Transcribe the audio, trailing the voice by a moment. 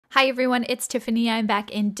Hi everyone, it's Tiffany. I'm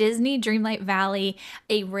back in Disney Dreamlight Valley,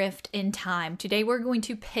 A Rift in Time. Today we're going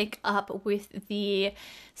to pick up with the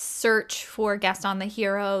search for Gaston the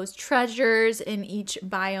Hero's treasures in each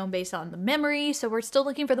biome based on the memory. So we're still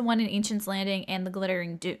looking for the one in Ancient's Landing and the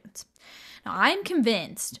Glittering Dunes. Now I'm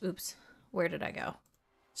convinced, oops, where did I go?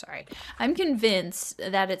 Sorry. I'm convinced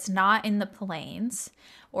that it's not in the plains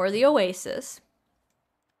or the oasis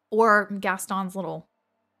or Gaston's little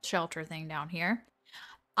shelter thing down here.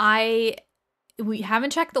 We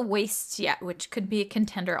haven't checked the wastes yet, which could be a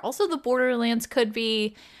contender. Also, the Borderlands could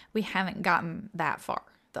be. We haven't gotten that far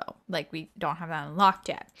though. Like we don't have that unlocked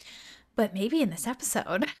yet. But maybe in this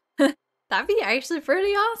episode. That'd be actually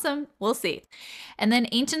pretty awesome. We'll see. And then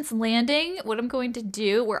Ancient's Landing, what I'm going to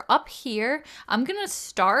do, we're up here. I'm going to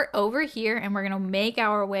start over here and we're going to make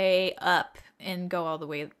our way up and go all the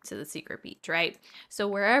way to the secret beach, right? So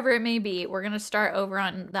wherever it may be, we're going to start over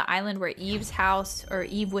on the island where Eve's house or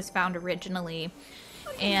Eve was found originally.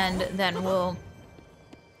 And then we'll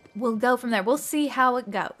go from there. We'll see how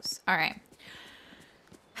it goes. All right.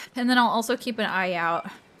 And then I'll also keep an eye out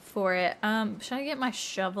for it. Should I get my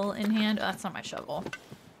shovel in hand? Oh, that's not my shovel.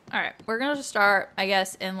 All right, we're gonna start, I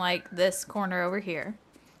guess, in like this corner over here.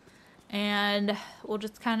 And we'll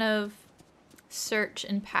just kind of search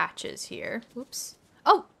in patches here. Oops.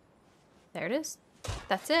 Oh, there it is.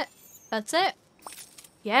 That's it. That's it.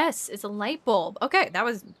 Yes, it's a light bulb. Okay, that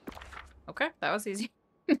was easy.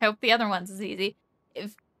 I hope the other one's is easy.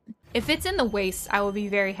 If it's in the waste, I will be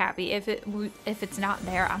very happy. If it's not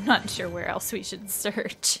there, I'm not sure where else we should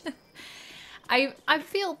search. I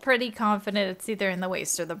feel pretty confident it's either in the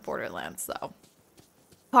waste or the Borderlands, though.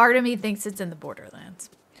 Part of me thinks it's in the Borderlands,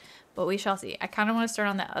 but we shall see. I kind of want to start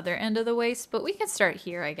on the other end of the waste, but we can start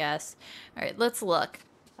here, I guess. All right, let's look.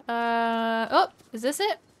 Oh, is this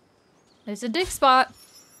it? There's a dig spot.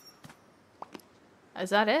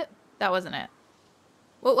 Is that it? That wasn't it.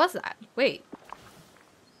 What was that? Wait.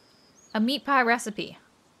 A meat pie recipe.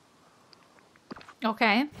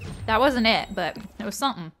 Okay. That wasn't it, but it was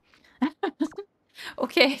something.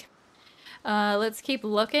 Okay. Let's keep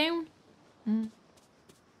looking. We're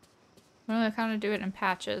gonna kind of do it in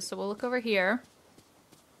patches. So we'll look over here.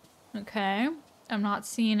 Okay. I'm not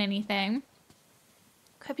seeing anything.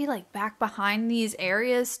 Could be like back behind these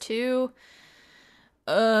areas too.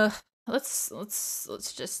 Let's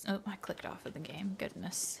just, oh, I clicked off of the game.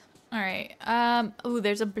 Goodness. All right. Oh,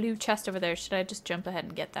 there's a blue chest over there. Should I just jump ahead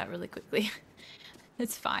and get that really quickly?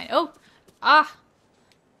 It's fine. Oh,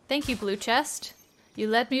 thank you, blue chest. You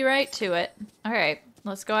led me right to it. All right,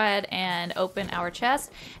 let's go ahead and open our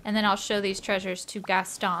chest, and then I'll show these treasures to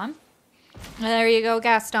Gaston. There you go,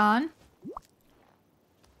 Gaston.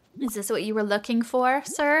 Is this what you were looking for,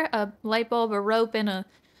 sir? A light bulb, a rope, and a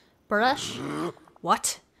brush?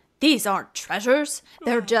 What? These aren't treasures.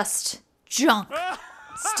 They're just junk.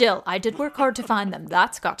 Still, I did work hard to find them.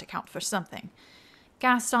 That's got to count for something.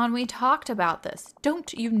 Gaston, we talked about this.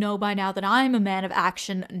 Don't you know by now that I'm a man of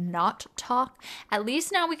action, not talk? At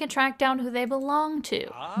least now we can track down who they belong to.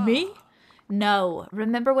 Me? No.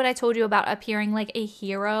 Remember what I told you about appearing like a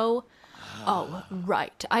hero? Oh,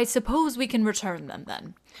 right. I suppose we can return them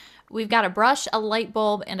then. We've got a brush, a light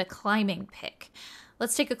bulb, and a climbing pick.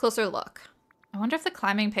 Let's take a closer look. I wonder if the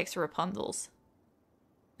climbing pick's Rapunzel's.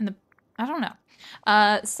 I don't know.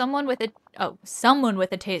 Someone with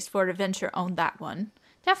a taste for adventure owned that one.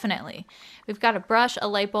 Definitely. We've got a brush, a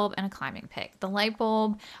light bulb, and a climbing pick. The light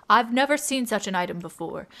bulb, I've never seen such an item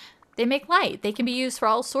before. They make light. They can be used for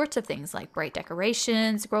all sorts of things like bright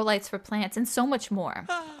decorations, grow lights for plants, and so much more.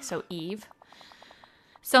 So Eve.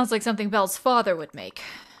 Sounds like something Belle's father would make.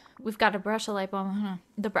 We've got a brush, a light bulb,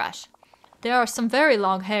 the brush. There are some very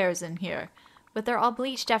long hairs in here. But they're all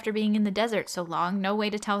bleached after being in the desert so long. No way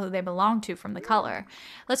to tell who they belong to from the color.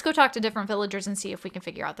 Let's go talk to different villagers and see if we can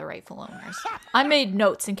figure out the rightful owners. I made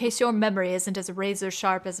notes in case your memory isn't as razor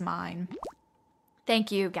sharp as mine.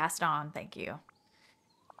 Thank you, Gaston. Thank you.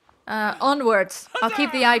 Onwards. I'll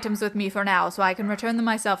keep the items with me for now so I can return them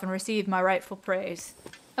myself and receive my rightful praise.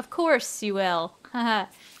 Of course you will.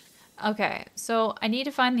 Okay, so I need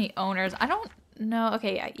to find the owners. I don't know.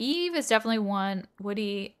 Okay, yeah, Eve is definitely one.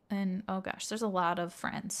 Woody and, oh gosh, there's a lot of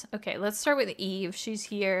friends. Okay, let's start with Eve. She's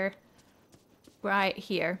here. Right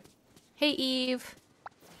here. Hey, Eve.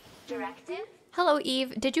 Directive? Hello,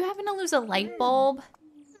 Eve. Did you happen to lose a light bulb?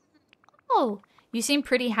 Oh, you seem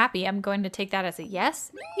pretty happy. I'm going to take that as a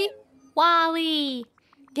yes. Wally.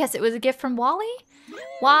 Yes, it was a gift from Wally?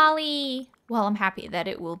 Wally. Well, I'm happy that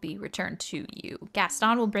it will be returned to you.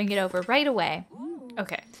 Gaston will bring it over right away.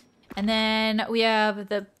 Okay. And then we have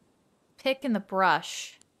the pick and the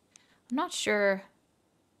brush. I'm not sure.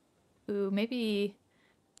 Ooh, maybe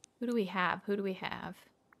Who do we have? Who do we have?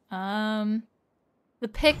 The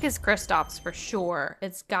pick is Kristoff's for sure.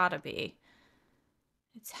 It's gotta be.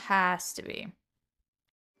 It has to be.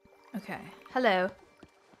 Okay. Hello.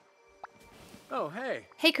 Oh, hey.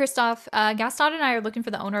 Hey, Kristoff. Gaston and I are looking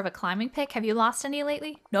for the owner of a climbing pick. Have you lost any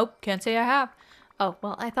lately? Nope, can't say I have. Oh,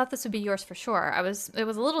 well, I thought this would be yours for sure. It was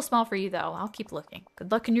a little small for you, though. I'll keep looking.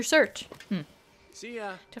 Good luck in your search. See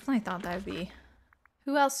ya. Definitely thought that would be...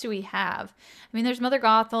 Who else do we have? I mean, there's Mother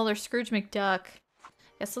Gothel, there's Scrooge McDuck.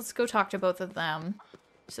 Guess let's go talk to both of them,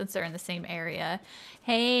 since they're in the same area.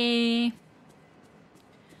 Hey.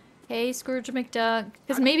 Hey, Scrooge McDuck.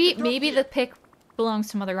 Because maybe the pick belongs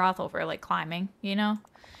to Mother Gothel for, like, climbing, you know?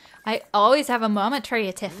 I always have a moment for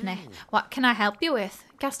you, Tiffany. What can I help you with?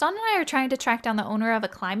 Gaston and I are trying to track down the owner of a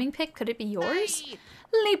climbing pick. Could it be yours?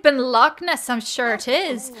 Leaping Loch Ness, I'm sure it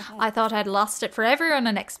is. I thought I'd lost it forever on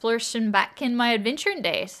an exploration back in my adventuring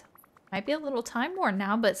days. Might be a little time worn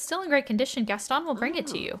now, but still in great condition. Gaston will bring it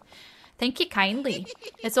to you. Thank you kindly.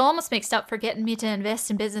 It's almost mixed up for getting me to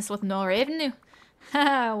invest in business with no revenue.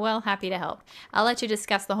 Well, happy to help. I'll let you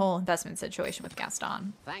discuss the whole investment situation with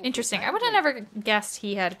Gaston. Interesting. I would have never guessed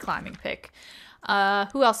he had climbing pick.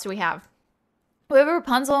 Who else do we have? We have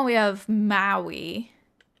Rapunzel and we have Maui.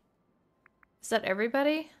 Is that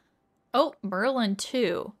everybody? Oh, Merlin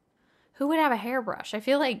too. Who would have a hairbrush? I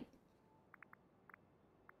feel like...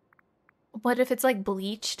 What if it's like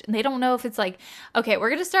bleached? They don't know if it's like... Okay,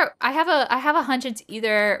 we're gonna start... I have a hunch it's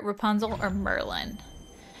either Rapunzel or Merlin.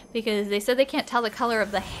 Because they said they can't tell the color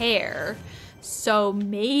of the hair. So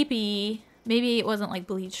maybe it wasn't like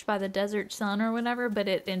bleached by the desert sun or whatever, but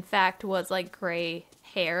it in fact was like gray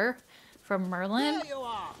hair from Merlin. There you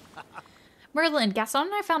are. Merlin, Gaston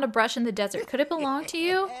and I found a brush in the desert. Could it belong to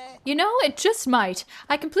you? You know, it just might.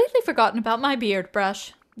 I completely forgotten about my beard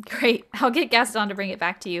brush. Great, I'll get Gaston to bring it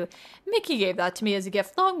back to you. Mickey gave that to me as a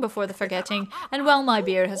gift long before the forgetting, and well, my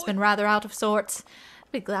beard has been rather out of sorts.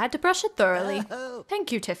 I'd be glad to brush it thoroughly.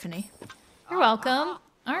 Thank you, Tiffany. You're welcome.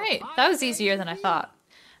 Alright, that was easier than I thought.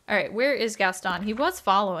 Alright, where is Gaston? He was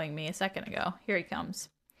following me a second ago. Here he comes.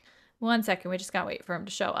 1 second, we just gotta wait for him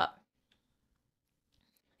to show up.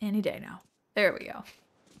 Any day now. There we go.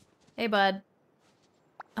 Hey, bud.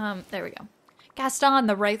 There we go. Gaston,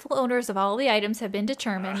 the rightful owners of all the items have been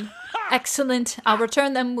determined. Excellent. I'll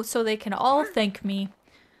return them so they can all thank me.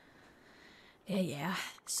 Yeah.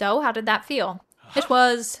 So, how did that feel? It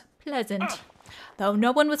was pleasant. Though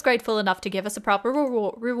no one was grateful enough to give us a proper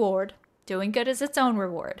reward. Doing good is its own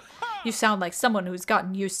reward. You sound like someone who's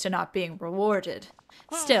gotten used to not being rewarded.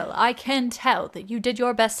 Still, I can tell that you did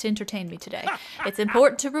your best to entertain me today. It's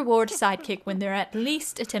important to reward a sidekick when they're at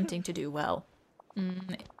least attempting to do well.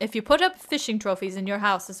 If you put up fishing trophies in your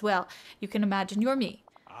house as well, you can imagine you're me.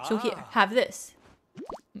 So here, have this.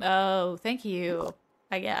 Oh, thank you,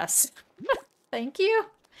 I guess. Thank you.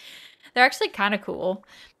 They're actually kind of cool.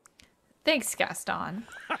 Thanks, Gaston.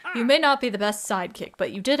 You may not be the best sidekick,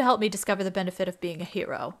 but you did help me discover the benefit of being a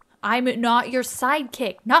hero. I'm not your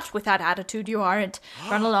sidekick. Not with that attitude, you aren't.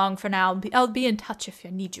 Run along for now. I'll be in touch if I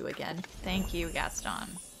need you again. Thank you,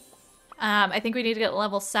 Gaston. I think we need to get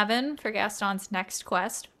level 7 for Gaston's next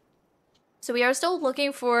quest. So we are still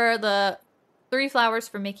looking for the 3 flowers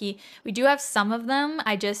for Mickey. We do have some of them.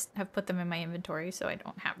 I just have put them in my inventory, so I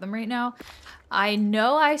don't have them right now. I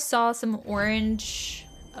know I saw some orange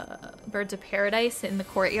birds of paradise in the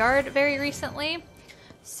courtyard very recently.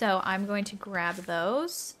 So I'm going to grab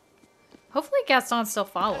those. Hopefully Gaston's still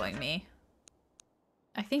following me.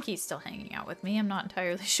 I think he's still hanging out with me. I'm not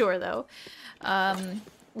entirely sure, though.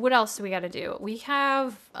 What else do we gotta do? We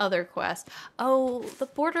have other quests. Oh, the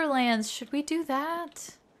Borderlands. Should we do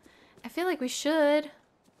that? I feel like we should.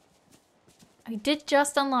 I did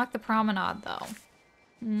just unlock the promenade, though.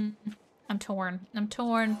 I'm torn. I'm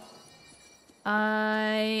torn.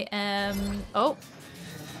 I am... Oh.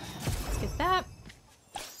 Let's get that.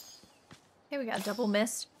 Okay, we got double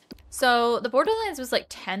mist. So, the Borderlands was like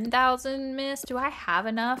 10,000 mist. Do I have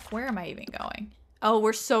enough? Where am I even going? Oh,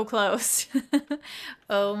 we're so close.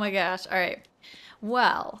 Oh my gosh. All right.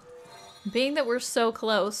 Well, being that we're so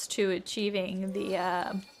close to achieving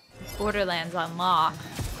the Borderlands unlock,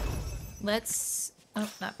 let's...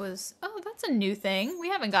 Oh, that was... Oh, that's a new thing. We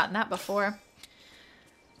haven't gotten that before.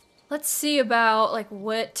 Let's see about, like,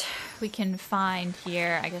 what we can find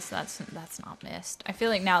here. I guess that's not mist. I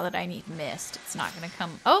feel like now that I need mist, it's not going to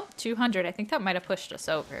come... Oh, 200. I think that might have pushed us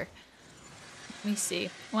over. Let me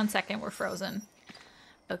see. 1 second. We're frozen.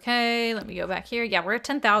 Okay, let me go back here. Yeah, we're at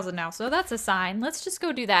 10,000 now, so that's a sign. Let's just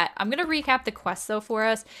go do that. I'm going to recap the quest, though, for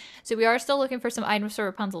us. So we are still looking for some items for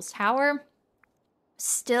Rapunzel's tower.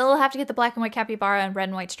 Still have to get the black and white capybara and red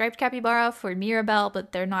and white striped capybara for Mirabelle,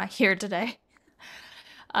 but they're not here today.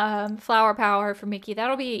 Flower power for Mickey.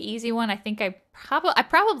 That'll be an easy one. I think I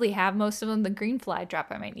probably have most of them. The green fly drop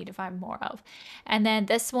I might need to find more of. And then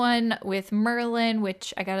this one with Merlin,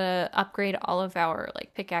 which I gotta upgrade all of our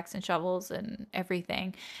like pickaxe and shovels and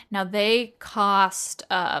everything. Now they cost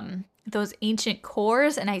those ancient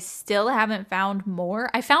cores, and I still haven't found more.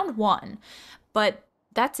 I found one, but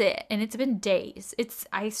that's it. And it's been days.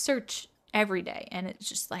 I search every day and it's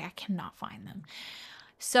just like I cannot find them.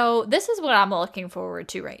 So this is what I'm looking forward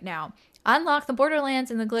to right now. Unlock the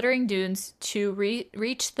Borderlands and the Glittering Dunes to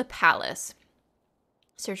reach the palace.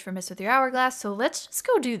 Search for Mist with your hourglass. So let's just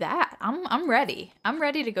go do that. I'm ready. I'm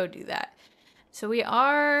ready to go do that. So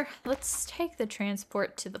let's take the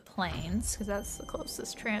transport to the plains because that's the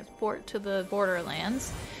closest transport to the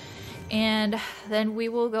Borderlands. And then we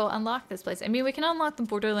will go unlock this place. I mean, we can unlock the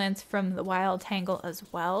Borderlands from the Wild Tangle as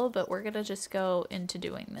well, but we're gonna just go into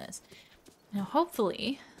doing this. Now,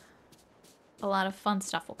 hopefully, a lot of fun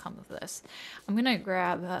stuff will come of this. I'm gonna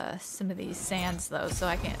grab some of these sands though, so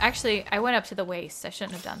I can. Actually, I went up to the waist. I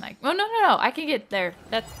shouldn't have done that. Oh no! I can get there.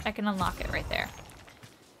 I can unlock it right there.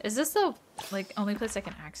 Is this the like only place I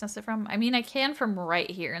can access it from? I mean, I can from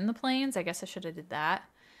right here in the plains. I guess I should have did that.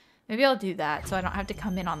 Maybe I'll do that so I don't have to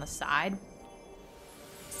come in on the side.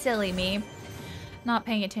 Silly me, not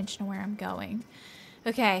paying attention to where I'm going.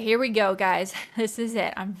 Okay, here we go, guys. This is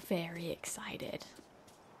it. I'm very excited.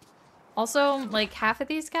 Also, like, half of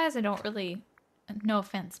these guys, I don't really... No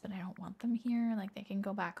offense, but I don't want them here. Like, they can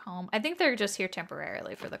go back home. I think they're just here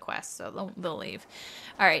temporarily for the quest, so they'll leave.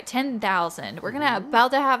 Alright, 10,000. We're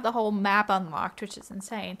about to have the whole map unlocked, which is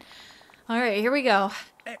insane. Alright, here we go.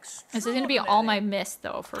 This is going to be all my mist,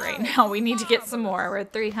 though, for right now. We need to get some more. We're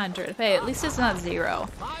at 300. Hey, at least it's not 0.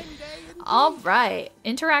 Alright.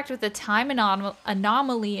 Interact with the time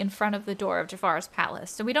anomaly in front of the door of Jafar's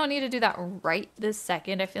palace. So we don't need to do that right this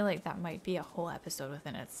second. I feel like that might be a whole episode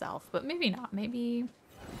within itself. But maybe not. Maybe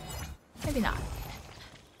not.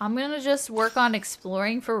 I'm going to just work on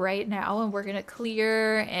exploring for right now. And we're going to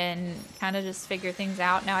clear and kind of just figure things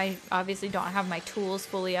out. Now, I obviously don't have my tools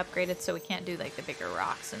fully upgraded, so we can't do like the bigger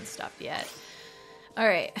rocks and stuff yet.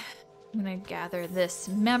 Alright. I'm going to gather this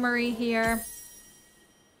memory here.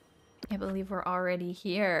 I believe we're already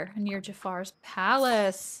here near Jafar's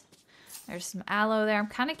palace. There's some aloe there. I'm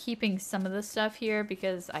kind of keeping some of the stuff here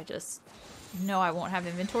because I just know I won't have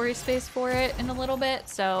inventory space for it in a little bit.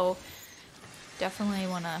 So definitely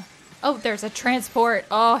want to... Oh, there's a transport.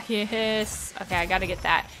 Oh, yes. Okay, I got to get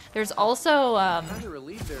that. There's also I'm kind of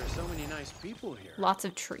relieved there are so many nice people here. Lots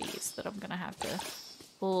of trees that I'm going to have to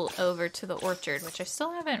pull over to the orchard, which I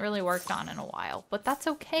still haven't really worked on in a while. But that's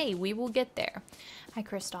okay. We will get there. Hi,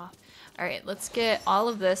 Kristoff. All right, let's get all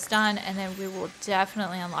of this done, and then we will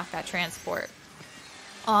definitely unlock that transport.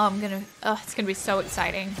 Oh, it's gonna be so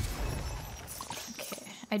exciting.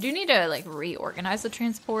 Okay, I do need to like reorganize the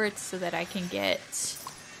transports so that I can get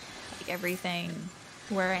like everything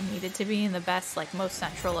where I need it to be in the best, like most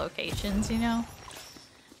central locations, you know?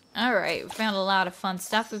 All right, we found a lot of fun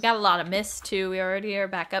stuff. We've got a lot of mist too. We already are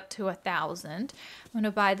back up to 1,000. I'm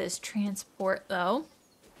gonna buy this transport though.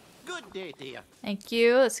 Good day to you. Thank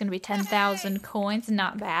you. It's going to be 10,000 coins.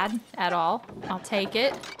 Not bad at all. I'll take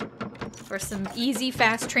it. For some easy,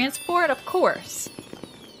 fast transport, of course.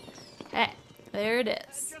 Hey, there it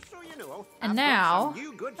is. And now,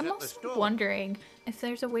 I'm also wondering if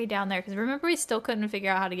there's a way down there. Because remember, we still couldn't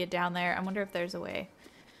figure out how to get down there. I wonder if there's a way.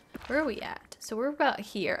 Where are we at? So we're about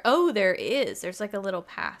here. Oh, there is. There's like a little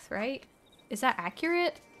path, right? Is that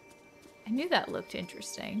accurate? I knew that looked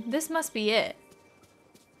interesting. This must be it.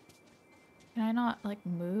 Can I not, like,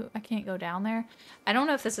 move? I can't go down there. I don't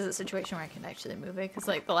know if this is a situation where I can actually move it, because,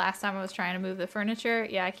 like, the last time I was trying to move the furniture,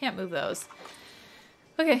 yeah, I can't move those.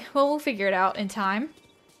 Okay, well, we'll figure it out in time.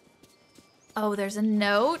 Oh, there's a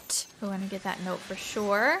note. We want to get that note for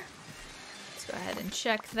sure. Let's go ahead and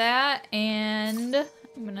check that, and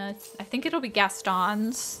I think it'll be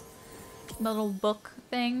Gaston's little book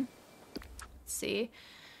thing. Let's see.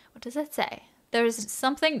 What does it say? There's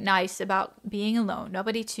something nice about being alone.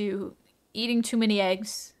 Nobody to... Eating too many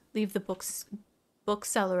eggs. Leave the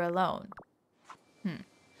bookseller alone.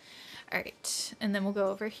 Alright. And then we'll go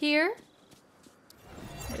over here.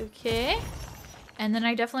 Okay. And then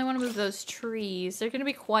I definitely want to move those trees. They're going to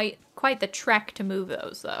be quite the trek to move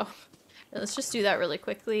those, though. Let's just do that really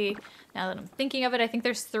quickly. Now that I'm thinking of it, I think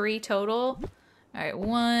there's 3 total. Alright,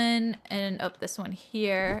 1. And up this one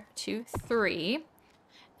here. 2, 3.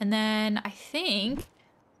 And then I think...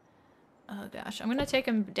 Oh gosh, I'm gonna take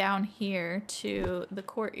him down here to the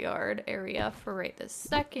courtyard area for right this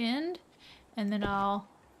second. And then I'll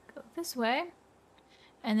go this way.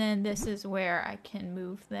 And then this is where I can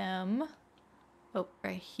move them. Oh,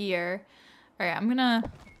 right here. All right, I'm gonna...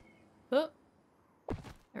 Oh,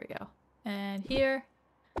 there we go. And here.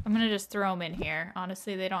 I'm gonna just throw them in here.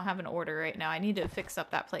 Honestly, they don't have an order right now. I need to fix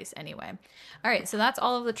up that place anyway. All right, so that's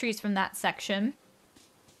all of the trees from that section.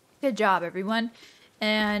 Good job, everyone.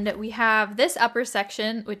 And we have this upper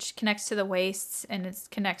section, which connects to the wastes, and it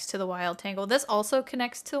connects to the wild tangle. This also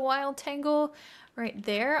connects to the wild tangle right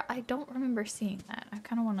there. I don't remember seeing that. I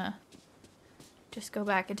kind of want to just go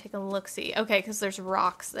back and take a look-see. Okay, because there's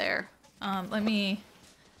rocks there. Let me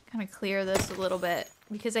kind of clear this a little bit,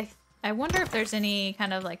 because I wonder if there's any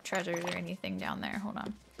kind of like treasures or anything down there. Hold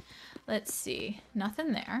on. Let's see.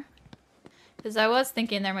 Nothing there. Because I was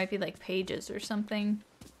thinking there might be like pages or something.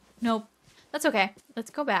 Nope. That's okay.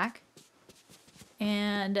 Let's go back.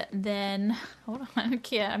 And then, hold on. I'm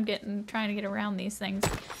trying to get around these things.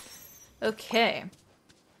 Okay.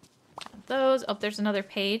 Those. Oh, there's another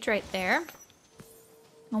page right there.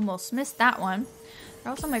 Almost missed that one. There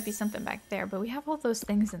also might be something back there, but we have all those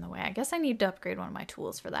things in the way. I guess I need to upgrade one of my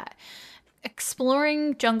tools for that.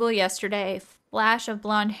 Exploring jungle yesterday. Flash of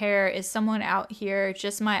blonde hair. Is someone out here?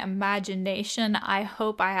 Just my imagination. I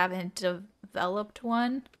hope I haven't developed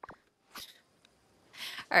one.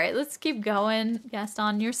 Alright, let's keep going.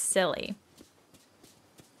 Gaston, you're silly.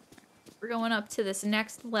 We're going up to this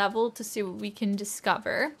next level to see what we can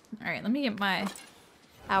discover. Alright, let me get my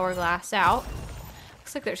hourglass out.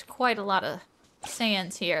 Looks like there's quite a lot of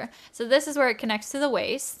sands here. So this is where it connects to the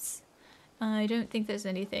wastes. I don't think there's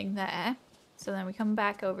anything there. So then we come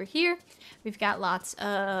back over here. We've got lots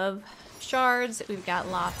of shards. We've got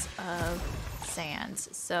lots of sands.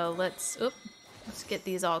 So let's get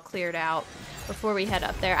these all cleared out before we head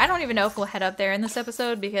up there. I don't even know if we'll head up there in this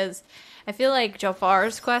episode because I feel like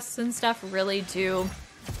Jafar's quests and stuff really do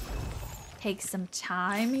take some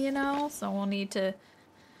time, you know? So we'll need to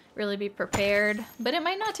really be prepared. But it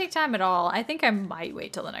might not take time at all. I think I might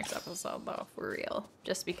wait till the next episode though, for real.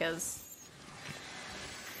 Just because,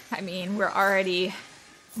 I mean, we're already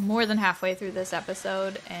more than halfway through this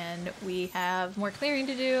episode and we have more clearing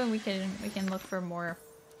to do and we can look for more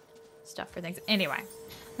stuff for things. Anyway,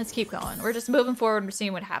 let's keep going. We're just moving forward. We're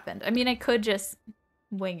seeing what happened. I mean, I could just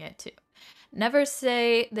wing it too. Never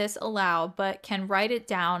say this aloud, but can write it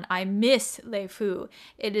down. I miss Le Fou.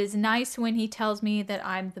 It is nice when he tells me that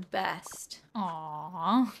I'm the best.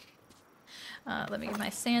 Aww. Let me get my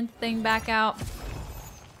sand thing back out.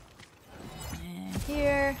 And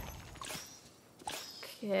here.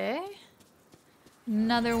 Okay.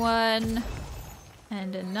 Another one.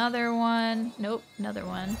 And another one. Nope, another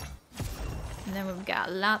one. And then we've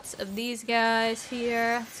got lots of these guys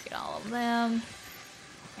here. Let's get all of them.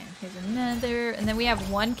 And here's another. And then we have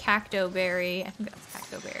one cacto berry. I think that's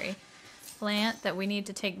cacto berry plant that we need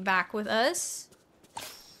to take back with us.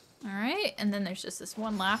 Alright, and then there's just this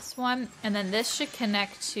one last one. And then this should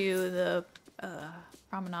connect to the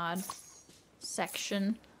promenade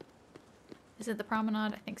section. Is it the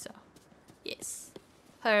promenade? I think so. Yes.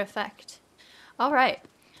 Perfect. Alright.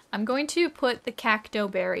 I'm going to put the cacto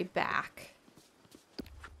berry back.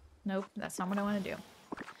 Nope, that's not what I want to do.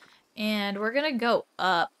 And we're going to go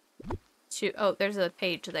up to... Oh, there's a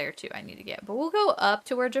page there too I need to get. But we'll go up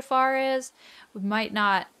to where Jafar is. We might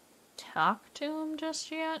not talk to him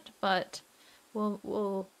just yet, but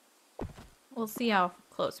we'll see how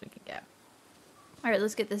close we can get. Alright,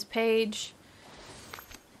 let's get this page.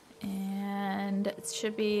 And it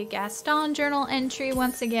should be Gaston journal entry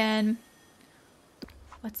once again.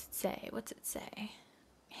 What's it say? What's it say?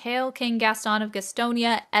 Hail King Gaston of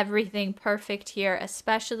Gastonia. Everything perfect here,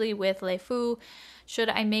 especially with Le Fou. Should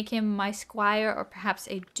I make him my squire or perhaps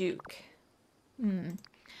a duke?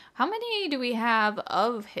 How many do we have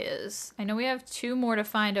of his? I know we have 2 more to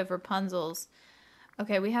find of Rapunzel's.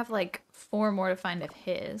 Okay, we have like 4 more to find of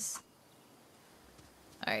his.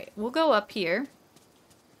 Alright, we'll go up here.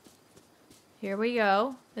 Here we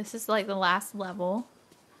go. This is like the last level.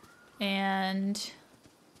 And...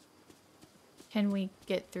 can we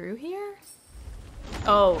get through here?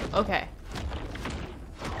 Oh, okay.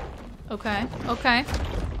 Okay, okay.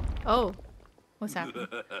 Oh, what's happening?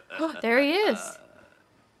 Oh, there he is.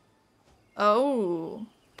 Oh.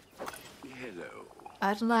 Hello.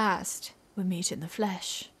 At last, we meet in the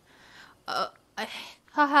flesh.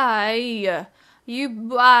 Hi. You,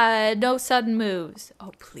 no sudden moves.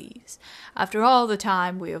 Oh, please. After all the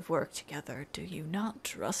time we have worked together, do you not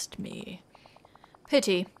trust me?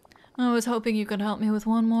 Pity. I was hoping you could help me with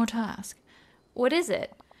one more task. What is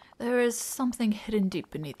it? There is something hidden deep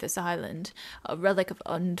beneath this island, a relic of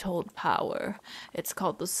untold power. It's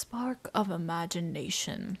called the Spark of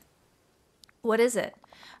Imagination. What is it?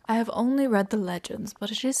 I have only read the legends,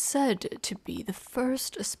 but it is said to be the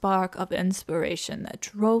first spark of inspiration that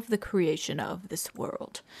drove the creation of this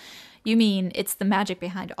world. You mean it's the magic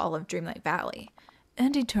behind all of Dreamlight Valley?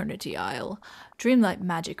 And Eternity Isle. Dreamlight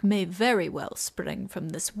magic may very well spring from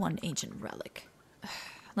this one ancient relic.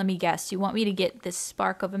 Let me guess, you want me to get this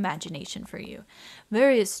spark of imagination for you.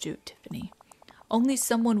 Very astute, Tiffany. Only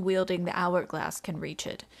someone wielding the hourglass can reach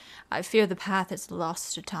it. I fear the path is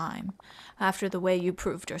lost to time. After the way you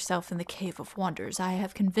proved yourself in the Cave of Wonders, I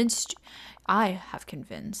have convinced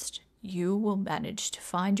you will manage to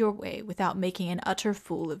find your way without making an utter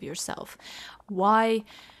fool of yourself. Why,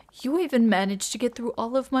 you even managed to get through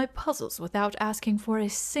all of my puzzles without asking for a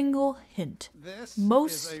single hint. This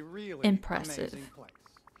Most is a really impressive. amazing place.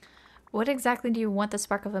 What exactly do you want the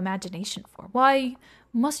spark of imagination for? Why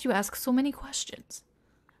must you ask so many questions?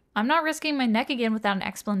 I'm not risking my neck again without an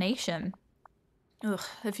explanation. Ugh,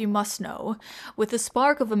 if you must know, with the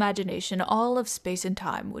spark of imagination, all of space and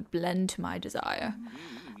time would blend to my desire.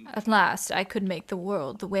 At last, I could make the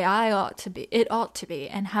world the way it ought to be,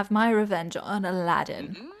 and have my revenge on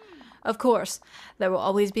Aladdin. Of course, there will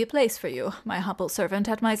always be a place for you, my humble servant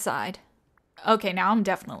at my side. Okay, now I'm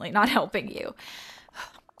definitely not helping you.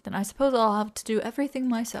 Then I suppose I'll have to do everything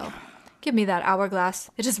myself. Give me that hourglass.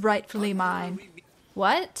 It is rightfully mine.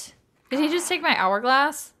 What? Did he just take my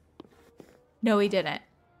hourglass? No, he didn't.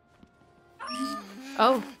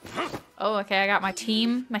 Oh. Oh, okay, I got my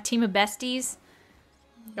team of besties.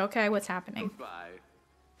 Okay, what's happening? Bye.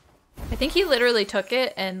 I think he literally took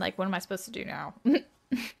it, and like, what am I supposed to do now?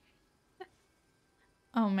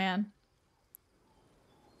 Oh, man.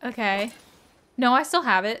 Okay. No, I still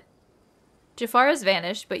have it. Jafar has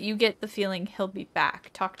vanished, but you get the feeling he'll be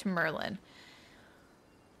back. Talk to Merlin.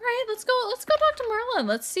 Alright, let's go talk to Merlin.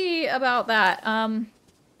 Let's see about that.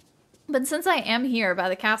 But since I am here by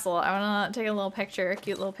the castle, I wanna take a little picture, a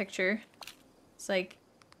cute little picture. It's like,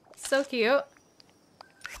 so cute.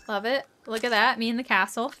 Love it. Look at that, me in the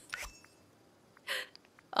castle.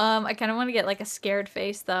 I kind of want to get like a scared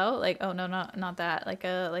face though. Like, oh no, not that. Like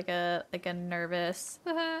a nervous,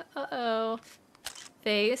 uh-oh,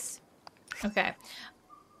 face. Okay.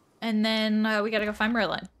 And then we gotta go find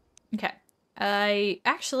Merlin. Okay. Can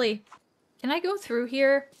I go through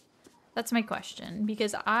here? That's my question,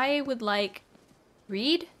 because I would like,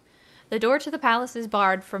 read? The door to the palace is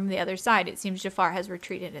barred from the other side. It seems Jafar has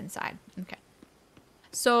retreated inside. Okay.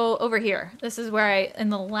 So over here, this is where in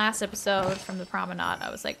the last episode from the promenade,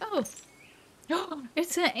 I was like, oh,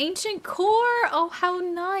 it's an ancient core. Oh, how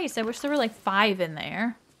nice. I wish there were like 5 in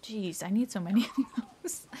there. Jeez, I need so many of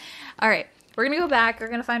those. All right, we're going to go back. We're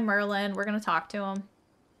going to find Merlin. We're going to talk to him.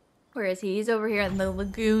 Where is he? He's over here in the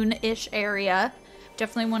lagoon-ish area.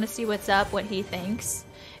 Definitely want to see what's up, what he thinks.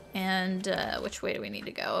 And which way do we need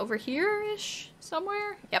to go? Over here-ish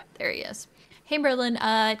somewhere? Yep, there he is. Hey Merlin,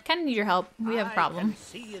 kind of need your help. We have a problem.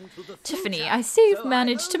 Tiffany, I see you've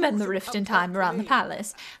managed to mend the rift in time around the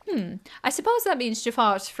palace. I suppose that means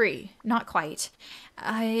Jafar's free. Not quite.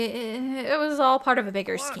 It was all part of a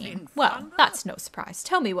bigger scheme. Well, that's no surprise.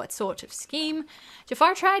 Tell me what sort of scheme.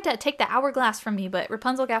 Jafar tried to take the hourglass from me, but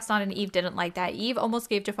Rapunzel, Gaston, and Eve didn't like that. Eve almost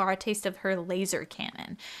gave Jafar a taste of her laser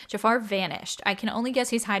cannon. Jafar vanished. I can only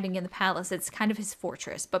guess he's hiding in the palace. It's kind of his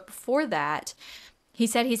fortress. But before that, he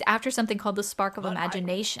said he's after something called the Spark of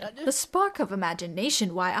Imagination. The Spark of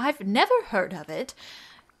Imagination? Why, I've never heard of it.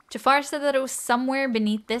 Jafar said that it was somewhere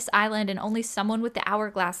beneath this island and only someone with the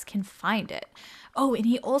hourglass can find it. Oh, and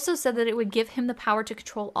he also said that it would give him the power to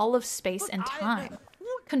control all of space and time.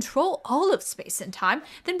 Control all of space and time?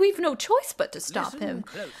 Then we've no choice but to stop him.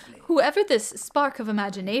 Whoever this Spark of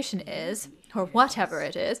Imagination is, or whatever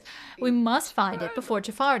it is, we must find it before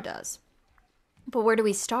Jafar does. But where do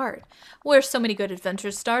we start? Where so many good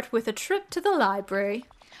adventures start, with a trip to the library.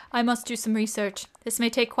 I must do some research. This may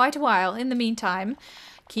take quite a while. In the meantime,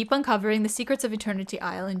 keep uncovering the secrets of Eternity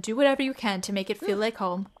Isle and do whatever you can to make it feel like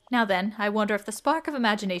home. Now then, I wonder if the Spark of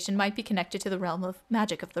Imagination might be connected to the realm of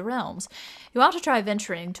magic of the realms. You ought to try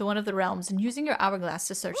venturing to one of the realms and using your hourglass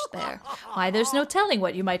to search there. Why, there's no telling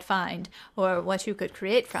what you might find, or what you could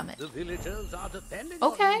create from it. The villagers are depending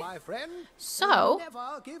Okay. on you, my friend. So,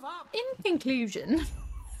 Never give up. in conclusion,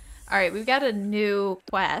 alright, we've got a new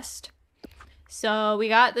quest. So we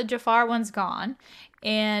got the Jafar one's gone,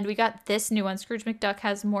 and we got this new one. Scrooge McDuck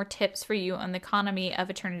has more tips for you on the economy of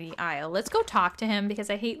Eternity Isle. Let's go talk to him, because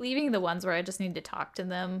I hate leaving the ones where I just need to talk to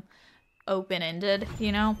them open-ended,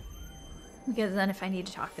 you know? Because then if I need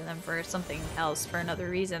to talk to them for something else, for another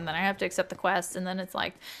reason, then I have to accept the quest, and then it's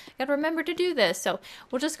like, I gotta remember to do this. So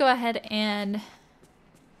we'll just go ahead and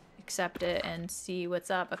accept it and see what's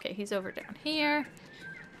up. Okay, he's over down here.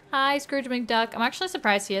 Hi, Scrooge McDuck. I'm actually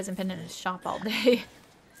surprised he hasn't been in his shop all day.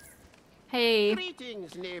 Hey,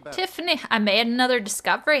 Greetings, neighbor. Tiffany, I made another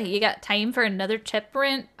discovery. You got time for another tip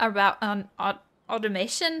rant about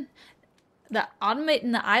automation? The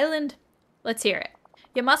automating the island? Let's hear it.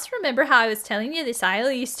 You must remember how I was telling you this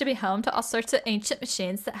isle used to be home to all sorts of ancient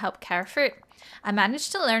machines that help care fruit. I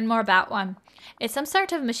managed to learn more about one. It's some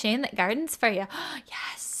sort of machine that gardens for you.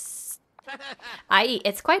 Yes! Aye,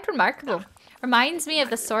 it's quite remarkable. Reminds me of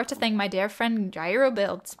the sort of thing my dear friend Gyro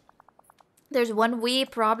builds. There's one wee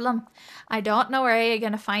problem. I don't know where you're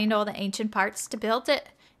going to find all the ancient parts to build it.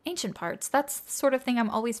 Ancient parts? That's the sort of thing I'm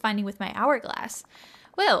always finding with my hourglass.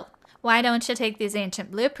 Well, why don't you take these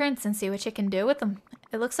ancient blueprints and see what you can do with them?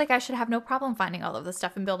 It looks like I should have no problem finding all of the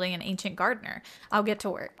stuff and building an ancient gardener. I'll get to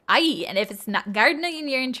work. Aye, and if it's not gardening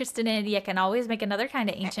you're interested in, you can always make another kind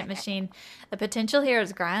of ancient machine. The potential here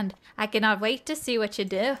is grand. I cannot wait to see what you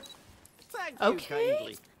do. Thank Okay. you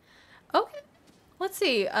kindly. Okay. Let's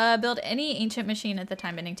see. Build any ancient machine at the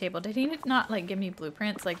time bending table. Did he not like give me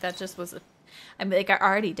blueprints? Like that just was I mean, like I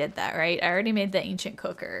already did that, right? I already made the ancient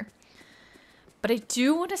cooker. But I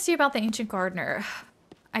do want to see about the ancient gardener.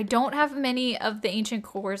 I don't have many of the ancient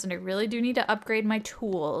cores and I really do need to upgrade my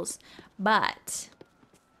tools, but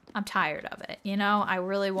I'm tired of it. You know, I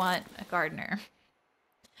really want a gardener.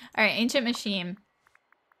 All right, ancient machine.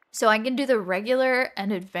 So I can do the regular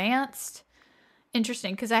and advanced.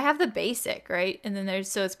 Interesting, because I have the basic, right? And then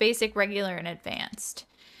so it's basic, regular, and advanced.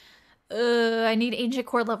 I need ancient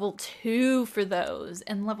core level 2 for those,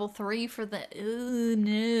 and level 3 for the,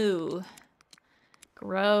 no.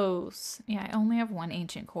 Gross. Yeah, I only have one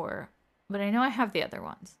ancient core, but I know I have the other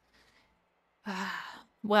ones.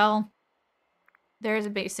 Well, there's a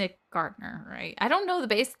basic gardener, right? I don't know the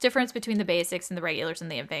base difference between the basics and the regulars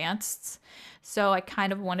and the advanced, so I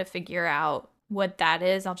kind of want to figure out what that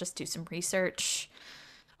is. I'll just do some research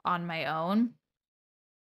on my own.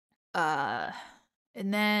 And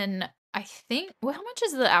then I think, well, how much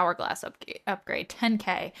is the hourglass upgrade?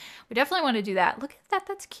 10k. We definitely want to do that. Look at that.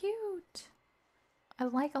 That's cute. I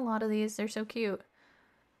like a lot of these. They're so cute.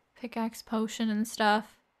 Pickaxe potion and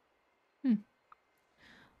stuff. Well,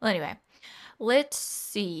 anyway, let's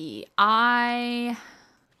see. I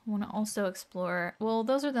want to also explore. Well,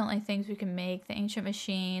 those are the only things we can make. The ancient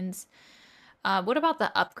machines. What about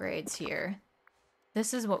the upgrades here?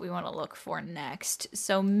 This is what we want to look for next.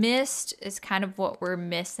 So mist is kind of what we're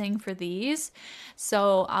missing for these.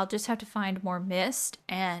 So I'll just have to find more mist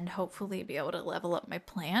and hopefully be able to level up my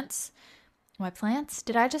plants. My plants?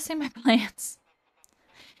 Did I just say my plants?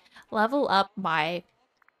 Level up my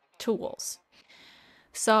tools.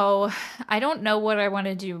 So I don't know what I want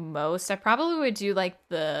to do most. I probably would do like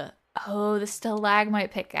the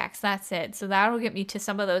stalagmite pickaxe. That's it. So that'll get me to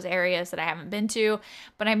some of those areas that I haven't been to.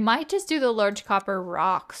 But I might just do the large copper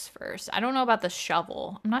rocks first. I don't know about the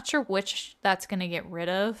shovel. I'm not sure which that's going to get rid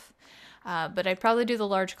of. But I'd probably do the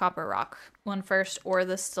large copper rock one first or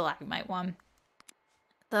the stalagmite one.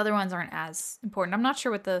 The other ones aren't as important. I'm not sure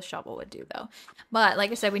what the shovel would do, though. But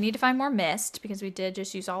like I said, we need to find more mist because we did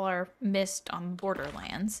just use all our mist on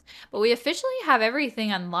Borderlands. But we officially have everything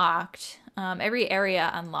unlocked, every area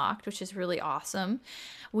unlocked, which is really awesome.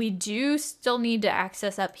 We do still need to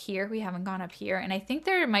access up here. We haven't gone up here. And I think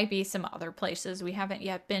there might be some other places we haven't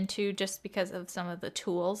yet been to just because of some of the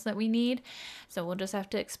tools that we need. So we'll just have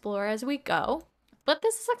to explore as we go. But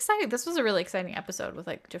this is exciting. This was a really exciting episode with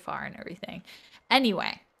like Jafar and everything. Anyway,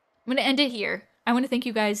 I'm going to end it here. I want to thank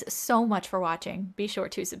you guys so much for watching. Be sure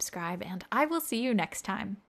to subscribe and I will see you next time.